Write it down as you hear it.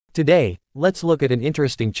Today, let's look at an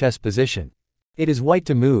interesting chess position. It is white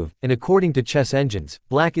to move, and according to chess engines,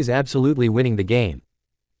 black is absolutely winning the game.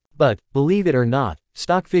 But, believe it or not,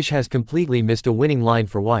 Stockfish has completely missed a winning line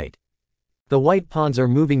for white. The white pawns are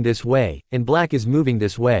moving this way, and black is moving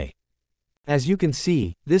this way. As you can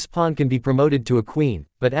see, this pawn can be promoted to a queen,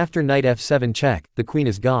 but after knight f7 check, the queen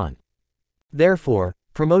is gone. Therefore,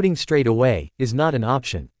 promoting straight away is not an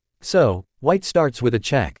option. So, white starts with a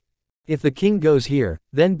check. If the king goes here,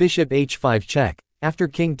 then bishop h5 check. After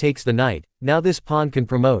king takes the knight, now this pawn can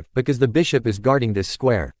promote because the bishop is guarding this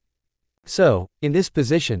square. So, in this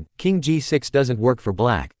position, king g6 doesn't work for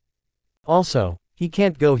black. Also, he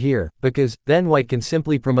can't go here, because then white can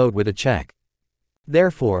simply promote with a check.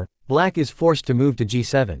 Therefore, black is forced to move to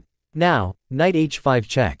g7. Now, knight h5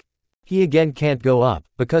 check. He again can't go up,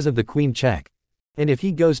 because of the queen check. And if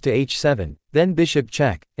he goes to h7, then bishop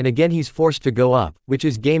check, and again he's forced to go up, which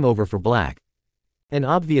is game over for black. And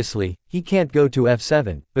obviously, he can't go to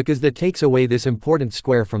f7, because that takes away this important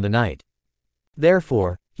square from the knight.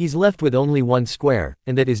 Therefore, he's left with only one square,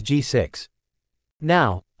 and that is g6.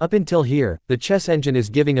 Now, up until here, the chess engine is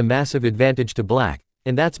giving a massive advantage to black,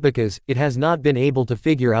 and that's because it has not been able to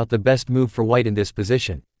figure out the best move for white in this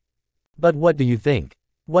position. But what do you think?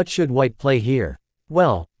 What should white play here?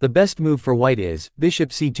 Well, the best move for white is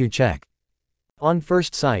bishop c2 check. On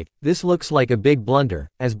first sight, this looks like a big blunder,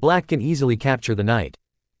 as black can easily capture the knight.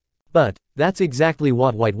 But that's exactly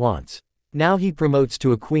what white wants. Now he promotes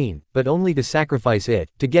to a queen, but only to sacrifice it,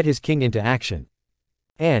 to get his king into action.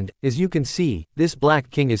 And, as you can see, this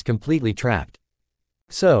black king is completely trapped.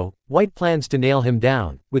 So, white plans to nail him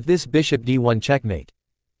down, with this bishop d1 checkmate.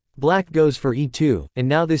 Black goes for e2, and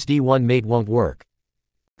now this d1 mate won't work.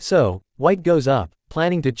 So, white goes up,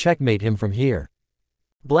 planning to checkmate him from here.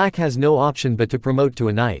 Black has no option but to promote to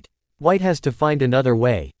a knight. White has to find another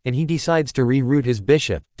way, and he decides to reroute his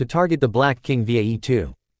bishop, to target the black king via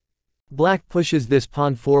e2. Black pushes this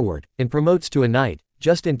pawn forward, and promotes to a knight,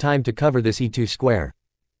 just in time to cover this e2 square.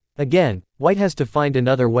 Again, white has to find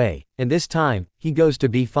another way, and this time, he goes to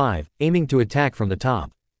b5, aiming to attack from the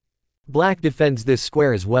top. Black defends this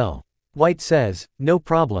square as well. White says, no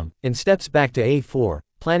problem, and steps back to a4,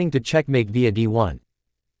 planning to checkmate via d1.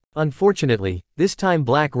 Unfortunately, this time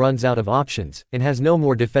black runs out of options, and has no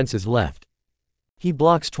more defenses left. He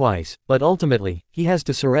blocks twice, but ultimately, he has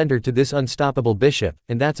to surrender to this unstoppable bishop,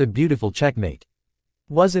 and that's a beautiful checkmate.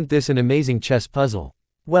 Wasn't this an amazing chess puzzle?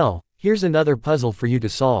 Well, here's another puzzle for you to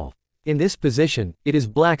solve. In this position, it is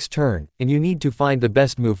black's turn, and you need to find the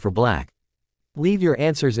best move for black. Leave your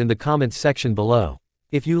answers in the comments section below.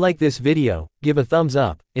 If you like this video, give a thumbs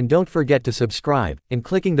up, and don't forget to subscribe, and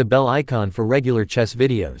clicking the bell icon for regular chess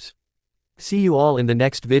videos. See you all in the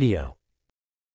next video.